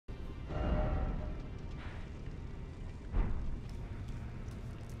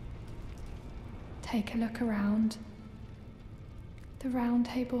take a look around. The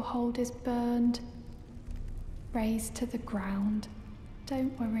Roundtable Hold is burned, razed to the ground.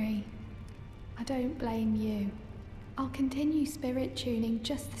 Don't worry, I don't blame you. I'll continue spirit tuning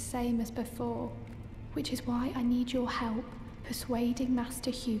just the same as before, which is why I need your help persuading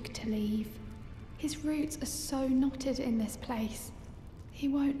Master Hugh to leave. His roots are so knotted in this place. He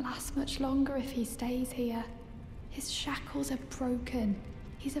won't last much longer if he stays here. His shackles are broken.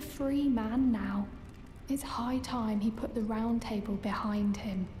 He's a free man now. It's high time he put the round table behind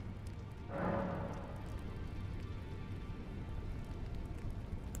him.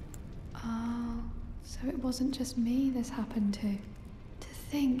 Oh, so it wasn't just me this happened to. To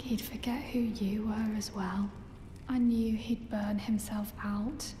think he'd forget who you were as well. I knew he'd burn himself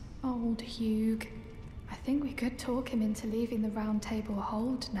out. Old Hugh. I think we could talk him into leaving the Roundtable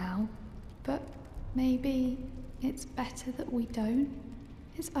Hold now. But maybe it's better that we don't.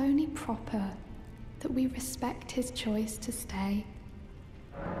 It's only proper that we respect his choice to stay.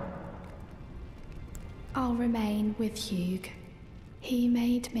 I'll remain with Hugh. He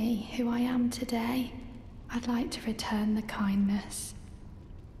made me who I am today. I'd like to return the kindness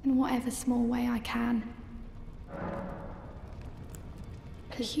in whatever small way I can.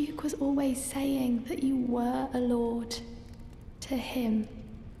 Hugh was always saying that you were a lord to him.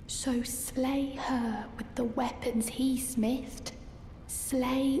 So slay her with the weapons he smithed.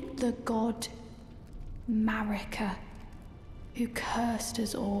 Slay the god Marika, who cursed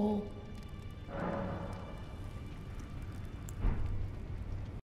us all.